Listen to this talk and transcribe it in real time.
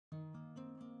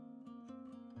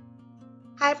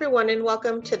Hi everyone and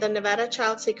welcome to the Nevada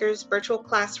Child Seekers virtual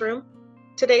classroom.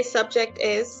 Today's subject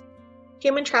is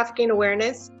Human Trafficking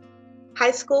Awareness,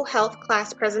 High School Health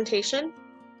Class Presentation.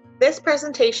 This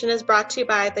presentation is brought to you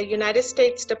by the United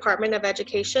States Department of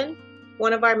Education,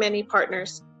 one of our many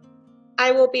partners. I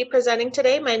will be presenting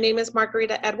today. My name is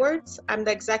Margarita Edwards. I'm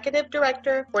the Executive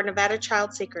Director for Nevada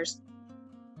Child Seekers.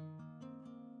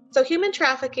 So human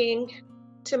trafficking,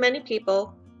 to many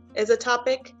people, is a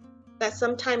topic that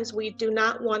sometimes we do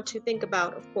not want to think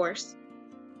about, of course.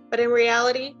 But in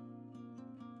reality,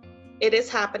 it is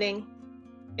happening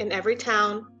in every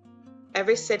town,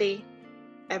 every city,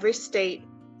 every state,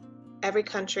 every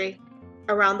country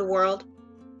around the world.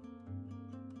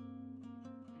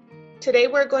 Today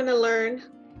we're going to learn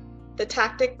the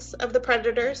tactics of the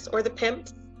predators or the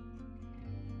pimps,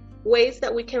 ways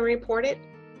that we can report it,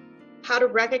 how to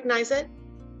recognize it,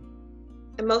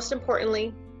 and most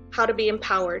importantly, how to be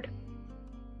empowered.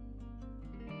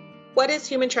 What is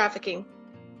human trafficking?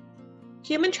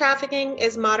 Human trafficking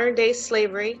is modern-day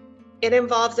slavery. It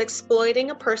involves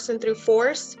exploiting a person through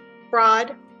force,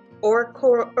 fraud, or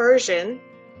coercion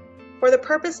for the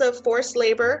purpose of forced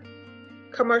labor,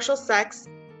 commercial sex,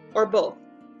 or both.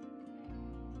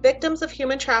 Victims of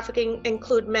human trafficking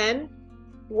include men,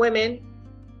 women,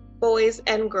 boys,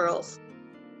 and girls.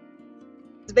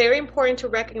 It's very important to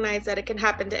recognize that it can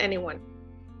happen to anyone.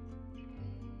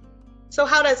 So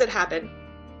how does it happen?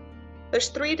 There's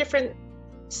three different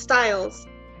styles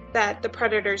that the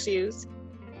predators use.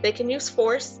 They can use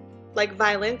force, like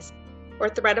violence or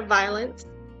threat of violence.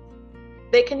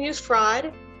 They can use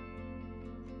fraud,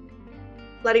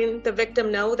 letting the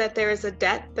victim know that there is a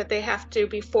debt that they have to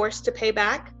be forced to pay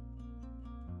back.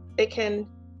 They can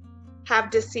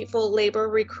have deceitful labor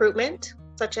recruitment,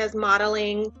 such as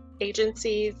modeling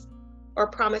agencies or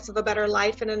promise of a better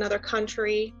life in another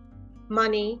country,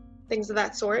 money, things of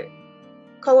that sort.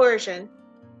 Coercion,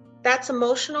 that's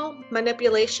emotional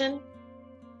manipulation,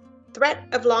 threat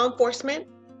of law enforcement.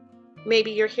 Maybe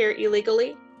you're here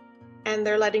illegally and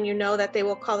they're letting you know that they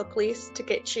will call the police to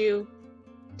get you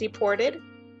deported.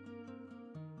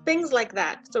 Things like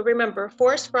that. So remember,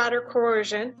 force, fraud, or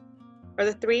coercion are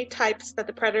the three types that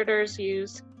the predators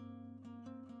use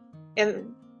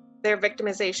in their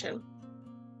victimization.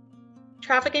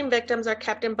 Trafficking victims are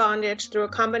kept in bondage through a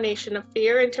combination of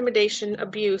fear, intimidation,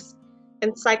 abuse,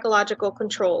 and psychological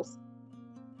controls.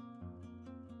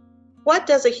 What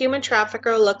does a human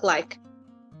trafficker look like?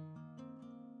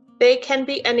 They can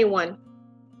be anyone.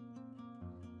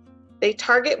 They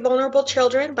target vulnerable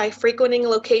children by frequenting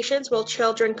locations where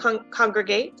children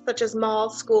congregate, such as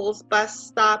malls, schools, bus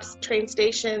stops, train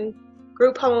stations,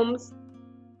 group homes,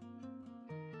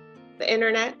 the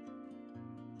internet.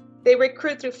 They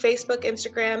recruit through Facebook,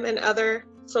 Instagram, and other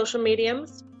social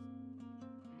mediums.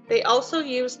 They also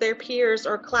use their peers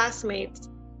or classmates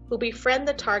who befriend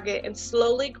the target and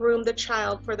slowly groom the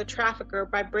child for the trafficker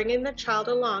by bringing the child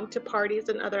along to parties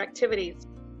and other activities.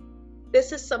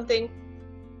 This is something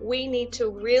we need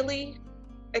to really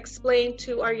explain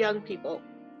to our young people.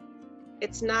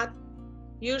 It's not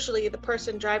usually the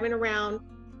person driving around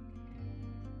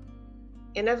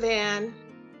in a van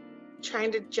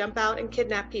trying to jump out and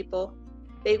kidnap people.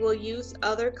 They will use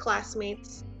other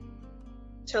classmates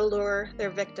to lure their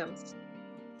victims.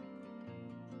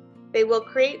 They will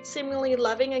create seemingly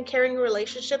loving and caring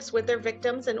relationships with their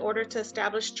victims in order to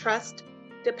establish trust,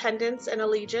 dependence, and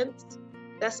allegiance,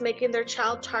 thus making their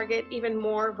child target even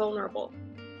more vulnerable.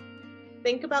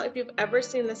 Think about if you've ever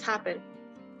seen this happen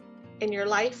in your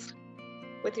life,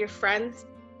 with your friends,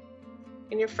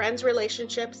 in your friends'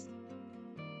 relationships.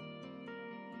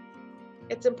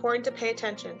 It's important to pay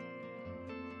attention.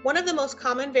 One of the most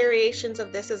common variations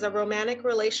of this is a romantic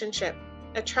relationship.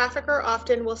 A trafficker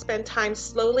often will spend time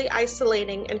slowly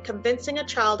isolating and convincing a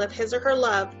child of his or her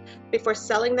love before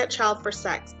selling that child for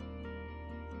sex.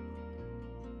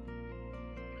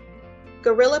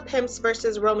 Guerrilla pimps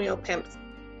versus Romeo pimps.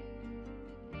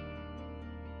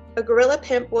 A guerrilla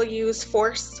pimp will use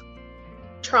force,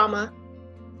 trauma,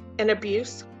 and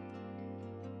abuse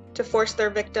to force their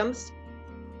victims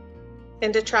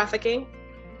into trafficking.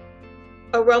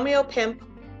 A Romeo pimp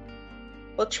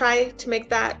will try to make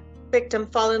that victim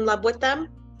fall in love with them.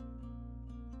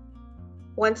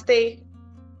 Once they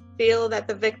feel that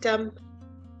the victim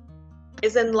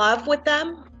is in love with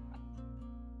them,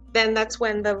 then that's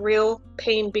when the real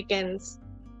pain begins.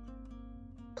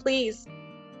 Please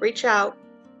reach out.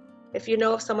 If you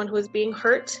know of someone who is being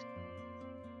hurt,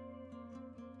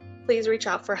 please reach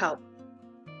out for help.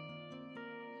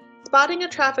 Spotting a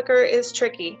trafficker is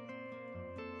tricky.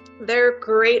 They're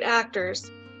great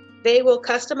actors. They will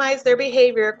customize their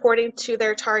behavior according to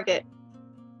their target.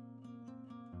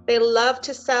 They love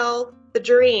to sell the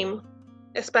dream,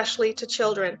 especially to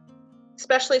children,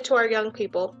 especially to our young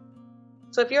people.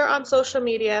 So if you're on social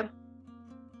media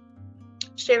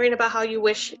sharing about how you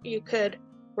wish you could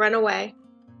run away,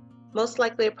 most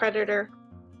likely a predator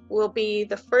will be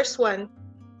the first one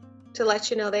to let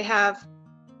you know they have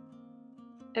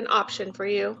an option for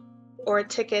you, or a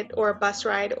ticket, or a bus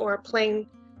ride, or a plane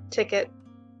ticket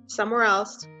somewhere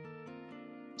else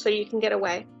so you can get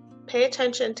away. Pay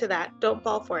attention to that. Don't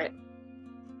fall for it.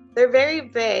 They're very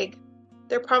vague.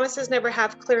 Their promises never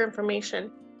have clear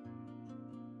information.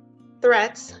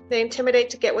 Threats, they intimidate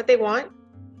to get what they want.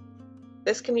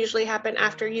 This can usually happen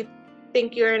after you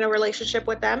think you're in a relationship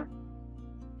with them.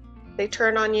 They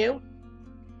turn on you.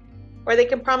 Or they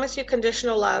can promise you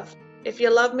conditional love. If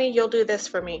you love me, you'll do this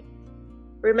for me.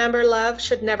 Remember, love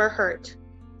should never hurt.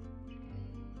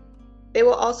 They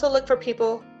will also look for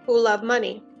people who love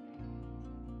money.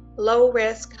 Low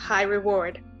risk, high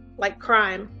reward, like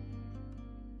crime.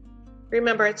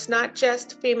 Remember, it's not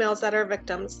just females that are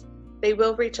victims. They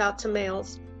will reach out to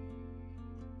males.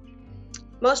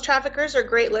 Most traffickers are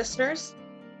great listeners.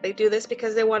 They do this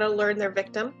because they want to learn their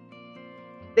victim.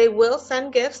 They will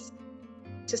send gifts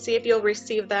to see if you'll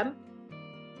receive them.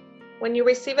 When you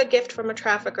receive a gift from a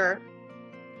trafficker,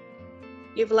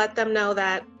 you've let them know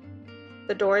that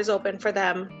the door is open for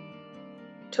them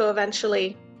to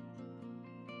eventually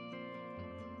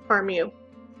harm you.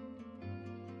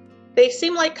 They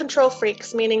seem like control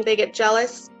freaks, meaning they get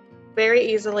jealous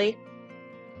very easily.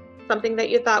 Something that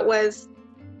you thought was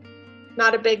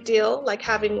not a big deal, like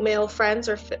having male friends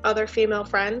or other female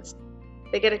friends,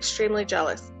 they get extremely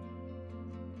jealous.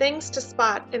 Things to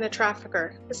spot in a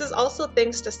trafficker. This is also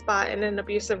things to spot in an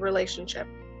abusive relationship.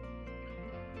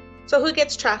 So who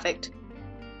gets trafficked?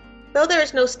 Though there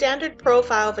is no standard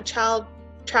profile of a child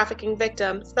trafficking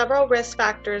victim, several risk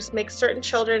factors make certain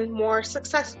children more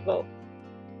successful.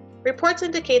 Reports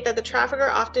indicate that the trafficker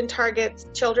often targets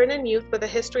children and youth with a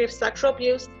history of sexual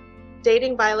abuse,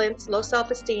 dating violence, low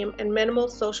self-esteem, and minimal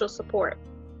social support.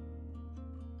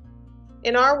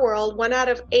 In our world, 1 out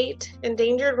of 8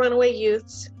 endangered runaway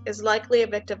youths is likely a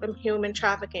victim of human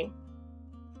trafficking.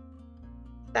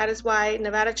 That is why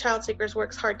Nevada Child Seekers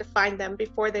works hard to find them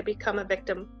before they become a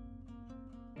victim.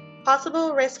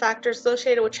 Possible risk factors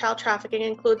associated with child trafficking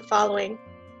include the following: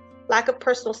 lack of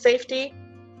personal safety,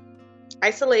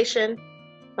 isolation,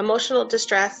 emotional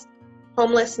distress,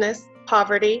 homelessness,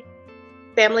 poverty,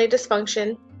 family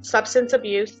dysfunction, substance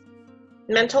abuse,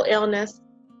 mental illness,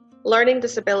 learning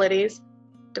disabilities,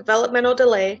 developmental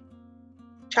delay,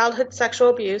 childhood sexual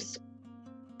abuse,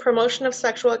 promotion of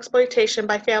sexual exploitation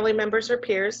by family members or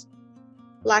peers,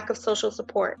 lack of social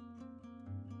support.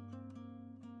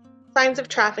 Signs of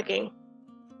trafficking.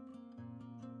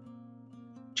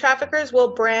 Traffickers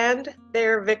will brand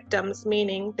their victims,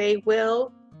 meaning they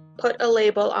will put a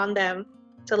label on them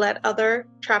to let other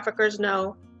traffickers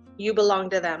know you belong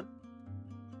to them.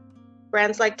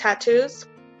 Brands like tattoos,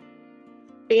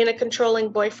 being a controlling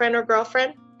boyfriend or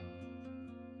girlfriend,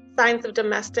 signs of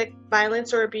domestic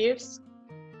violence or abuse,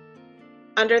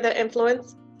 under the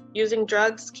influence, using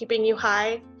drugs, keeping you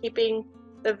high, keeping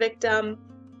the victim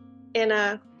in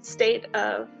a state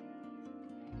of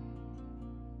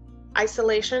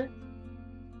isolation.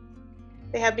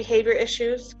 They have behavior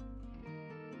issues,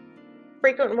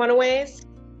 frequent runaways,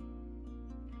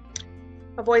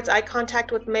 avoids eye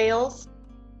contact with males,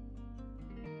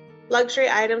 luxury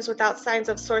items without signs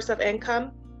of source of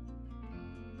income,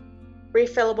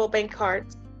 refillable bank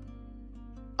cards.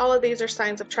 All of these are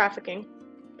signs of trafficking.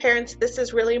 Parents, this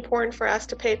is really important for us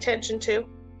to pay attention to.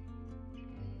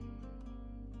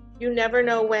 You never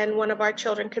know when one of our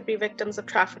children could be victims of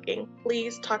trafficking.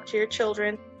 Please talk to your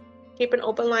children. Keep an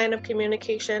open line of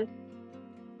communication.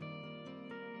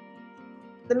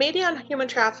 The media on human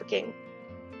trafficking.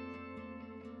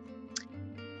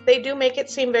 They do make it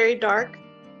seem very dark,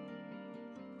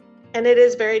 and it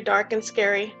is very dark and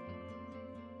scary.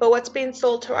 But what's being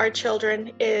sold to our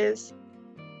children is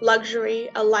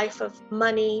luxury, a life of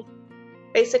money,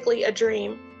 basically a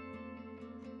dream.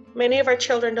 Many of our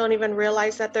children don't even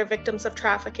realize that they're victims of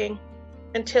trafficking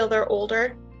until they're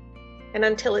older and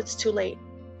until it's too late.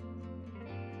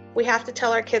 We have to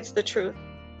tell our kids the truth.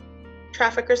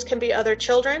 Traffickers can be other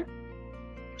children.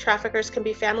 Traffickers can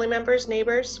be family members,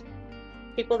 neighbors,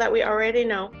 people that we already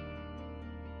know.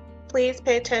 Please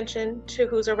pay attention to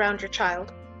who's around your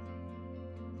child.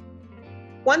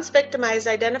 Once victimized,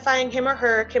 identifying him or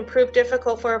her can prove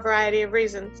difficult for a variety of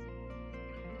reasons.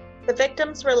 The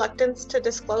victim's reluctance to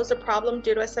disclose a problem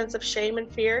due to a sense of shame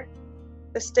and fear,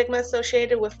 the stigma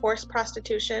associated with forced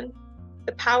prostitution,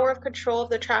 the power of control of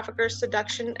the trafficker's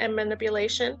seduction and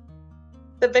manipulation,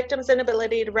 the victim's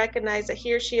inability to recognize that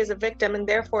he or she is a victim and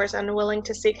therefore is unwilling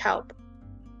to seek help.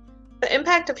 The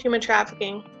impact of human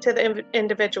trafficking to the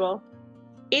individual.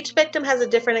 Each victim has a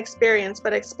different experience,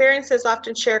 but experiences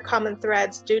often share common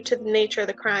threads due to the nature of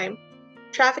the crime.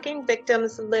 Trafficking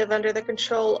victims live under the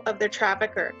control of their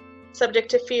trafficker, subject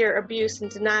to fear, abuse,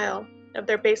 and denial of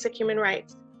their basic human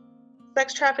rights.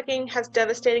 Sex trafficking has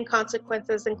devastating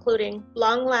consequences, including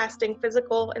long-lasting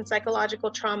physical and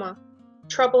psychological trauma,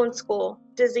 trouble in school,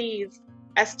 disease,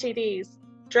 STDs,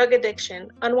 drug addiction,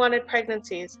 unwanted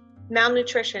pregnancies,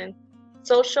 malnutrition,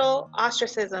 social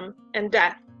ostracism, and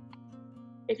death.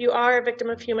 If you are a victim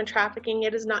of human trafficking,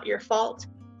 it is not your fault.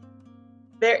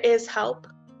 There is help,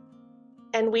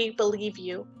 and we believe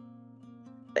you.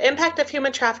 The impact of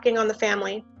human trafficking on the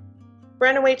family.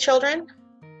 Runaway children,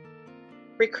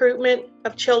 recruitment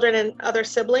of children and other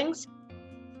siblings,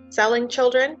 selling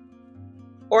children.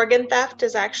 Organ theft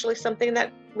is actually something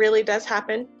that really does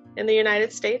happen in the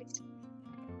United States.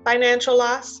 Financial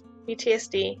loss,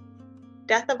 PTSD,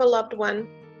 death of a loved one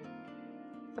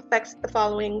affects the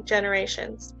following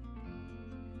generations.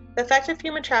 The effect of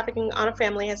human trafficking on a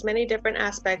family has many different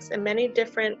aspects and many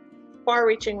different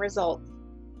far-reaching results.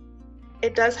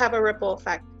 It does have a ripple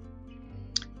effect.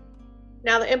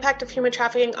 Now, the impact of human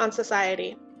trafficking on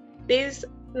society. These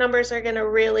numbers are going to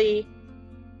really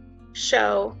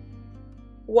show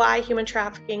why human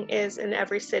trafficking is in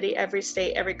every city, every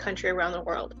state, every country around the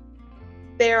world.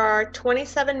 There are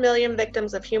 27 million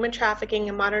victims of human trafficking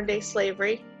and modern-day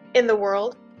slavery in the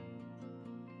world.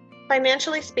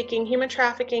 Financially speaking, human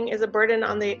trafficking is a burden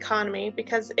on the economy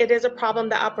because it is a problem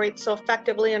that operates so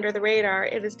effectively under the radar.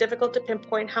 It is difficult to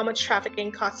pinpoint how much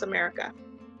trafficking costs America.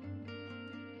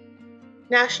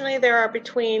 Nationally, there are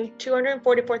between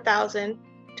 244,000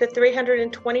 to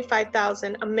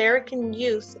 325,000 American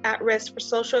youths at risk for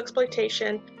social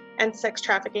exploitation and sex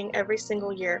trafficking every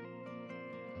single year.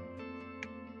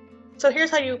 So here's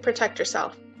how you protect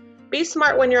yourself. Be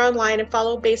smart when you're online and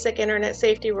follow basic internet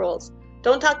safety rules.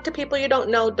 Don't talk to people you don't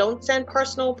know. Don't send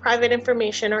personal, private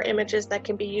information or images that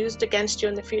can be used against you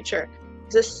in the future.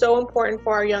 This is so important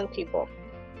for our young people.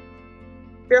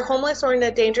 If you're homeless or in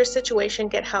a dangerous situation,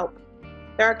 get help.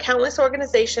 There are countless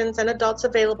organizations and adults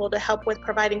available to help with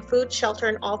providing food, shelter,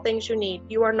 and all things you need.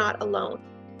 You are not alone.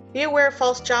 Be aware of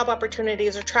false job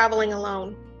opportunities or traveling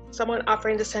alone. Someone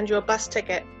offering to send you a bus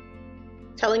ticket,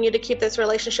 telling you to keep this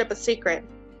relationship a secret.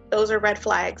 Those are red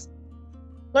flags.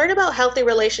 Learn about healthy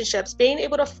relationships. Being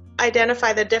able to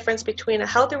identify the difference between a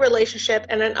healthy relationship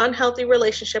and an unhealthy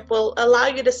relationship will allow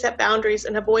you to set boundaries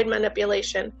and avoid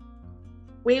manipulation.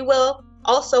 We will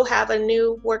also have a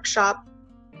new workshop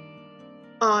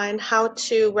on how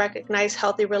to recognize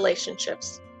healthy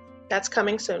relationships. That's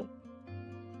coming soon.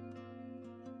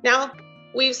 Now,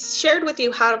 we've shared with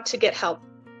you how to get help.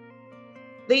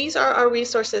 These are our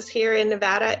resources here in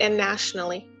Nevada and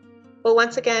nationally. But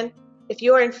once again, if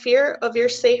you are in fear of your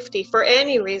safety for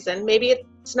any reason, maybe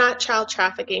it's not child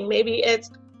trafficking, maybe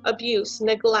it's abuse,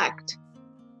 neglect,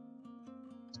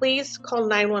 please call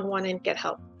 911 and get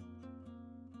help.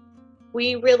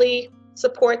 We really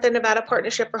support the Nevada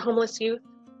Partnership for Homeless Youth.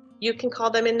 You can call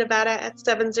them in Nevada at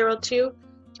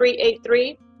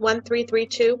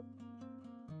 702-383-1332.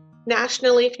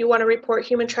 Nationally, if you want to report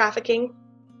human trafficking,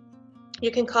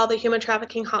 you can call the Human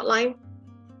Trafficking Hotline,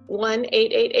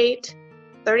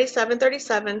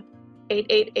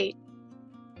 1-888-3737-888.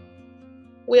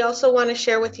 We also want to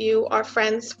share with you our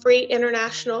friends, F.R.E.E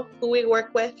International, who we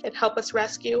work with and help us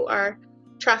rescue our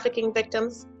trafficking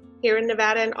victims here in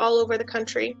Nevada and all over the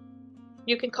country.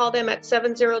 You can call them at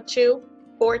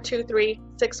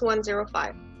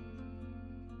 702-423-6105.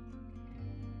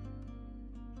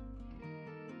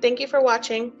 Thank you for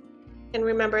watching, and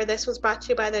remember, this was brought to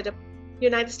you by the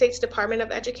United States Department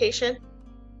of Education,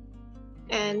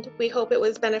 and we hope it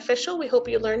was beneficial. We hope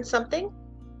you learned something,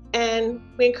 and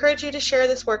we encourage you to share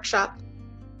this workshop.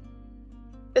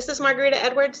 This is Margarita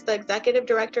Edwards, the Executive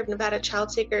Director of Nevada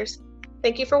Child Seekers.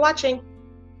 Thank you for watching.